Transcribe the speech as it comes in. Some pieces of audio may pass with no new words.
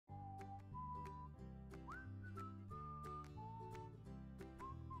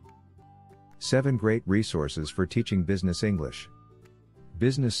7 Great Resources for Teaching Business English.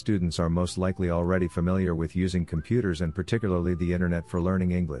 Business students are most likely already familiar with using computers and particularly the internet for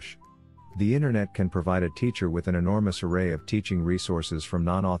learning English. The internet can provide a teacher with an enormous array of teaching resources from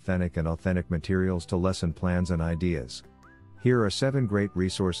non-authentic and authentic materials to lesson plans and ideas. Here are 7 great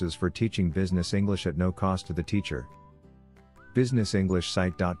resources for teaching business English at no cost to the teacher.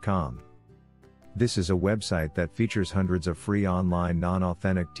 BusinessEnglishSite.com. This is a website that features hundreds of free online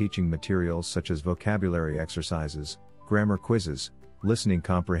non-authentic teaching materials such as vocabulary exercises, grammar quizzes, listening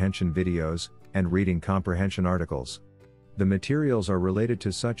comprehension videos, and reading comprehension articles. The materials are related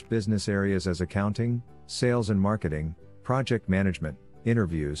to such business areas as accounting, sales and marketing, project management,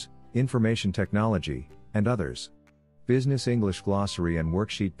 interviews, information technology, and others. Business English glossary and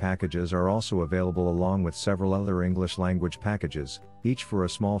worksheet packages are also available along with several other English language packages, each for a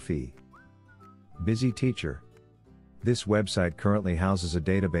small fee. Busy Teacher. This website currently houses a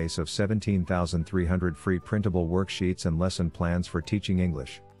database of 17,300 free printable worksheets and lesson plans for teaching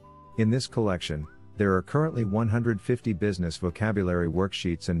English. In this collection, there are currently 150 business vocabulary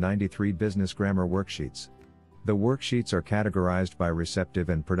worksheets and 93 business grammar worksheets. The worksheets are categorized by receptive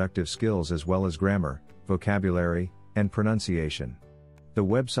and productive skills as well as grammar, vocabulary, and pronunciation. The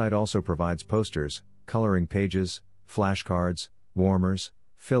website also provides posters, coloring pages, flashcards, warmers,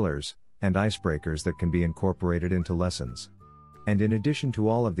 fillers, and icebreakers that can be incorporated into lessons. And in addition to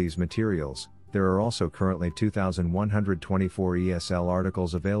all of these materials, there are also currently 2,124 ESL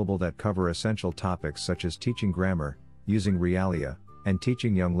articles available that cover essential topics such as teaching grammar, using realia, and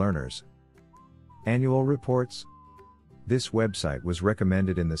teaching young learners. Annual Reports. This website was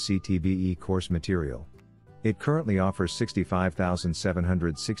recommended in the CTBE course material. It currently offers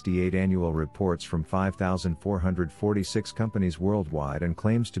 65,768 annual reports from 5,446 companies worldwide and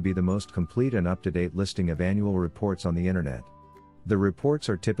claims to be the most complete and up-to-date listing of annual reports on the internet. The reports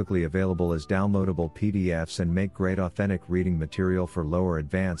are typically available as downloadable PDFs and make great authentic reading material for lower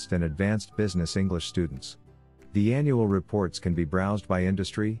advanced and advanced business English students. The annual reports can be browsed by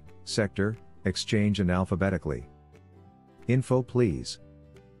industry, sector, exchange and alphabetically. Info Please.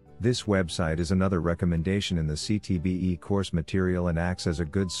 This website is another recommendation in the CTBE course material and acts as a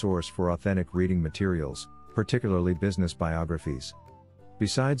good source for authentic reading materials, particularly business biographies.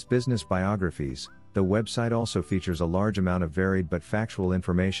 Besides business biographies, the website also features a large amount of varied but factual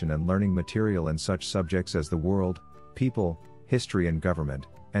information and learning material in such subjects as the world, people, history and government,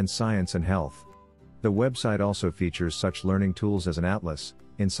 and science and health. The website also features such learning tools as an atlas,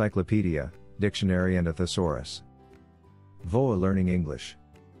 encyclopedia, dictionary and a thesaurus. VOA Learning English.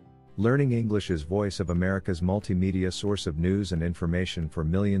 Learning English is Voice of America's multimedia source of news and information for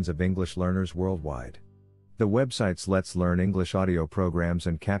millions of English learners worldwide. The website's Let's Learn English audio programs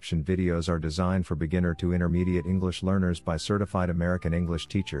and captioned videos are designed for beginner to intermediate English learners by certified American English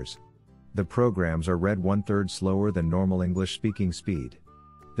teachers. The programs are read 1/3 slower than normal English speaking speed.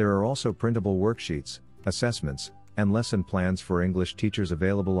 There are also printable worksheets, assessments, and lesson plans for English teachers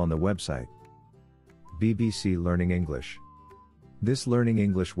available on the website. BBC Learning English. This Learning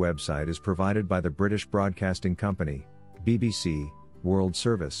English website is provided by the British Broadcasting Company, BBC, World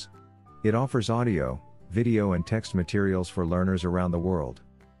Service. It offers audio, video and text materials for learners around the world.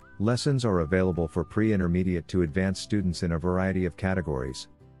 Lessons are available for pre-intermediate to advanced students in a variety of categories.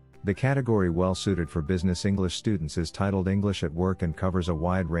 The category well suited for business English students is titled English at Work and covers a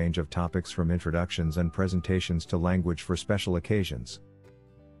wide range of topics from introductions and presentations to language for special occasions.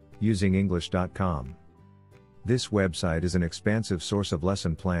 UsingEnglish.com. This website is an expansive source of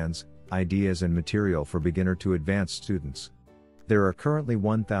lesson plans, ideas and material for beginner to advanced students. There are currently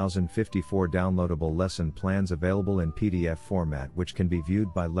 1,054 downloadable lesson plans available in PDF format which can be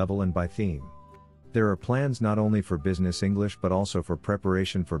viewed by level and by theme. There are plans not only for business English but also for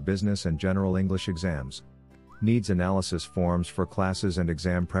preparation for business and general English exams. Needs analysis forms for classes and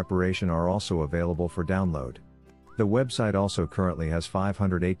exam preparation are also available for download. The website also currently has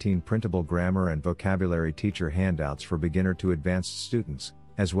 518 printable grammar and vocabulary teacher handouts for beginner to advanced students,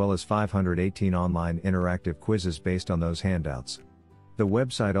 as well as 518 online interactive quizzes based on those handouts. The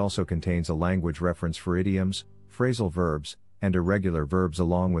website also contains a language reference for idioms, phrasal verbs, and irregular verbs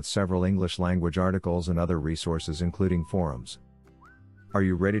along with several English language articles and other resources including forums. Are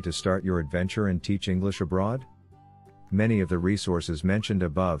you ready to start your adventure and teach English abroad? Many of the resources mentioned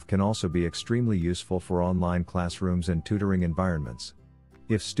above can also be extremely useful for online classrooms and tutoring environments.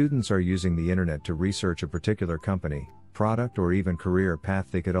 If students are using the internet to research a particular company, product or even career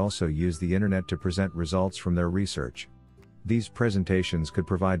path, they could also use the internet to present results from their research. These presentations could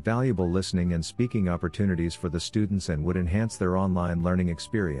provide valuable listening and speaking opportunities for the students and would enhance their online learning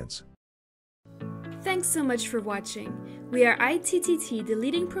experience. Thank Thanks so much for watching. We are ITTT, the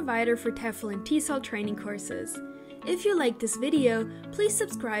leading provider for TEFL and TESOL training courses. If you liked this video, please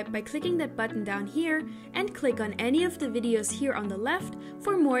subscribe by clicking that button down here and click on any of the videos here on the left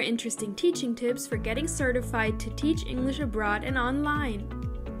for more interesting teaching tips for getting certified to teach English abroad and online.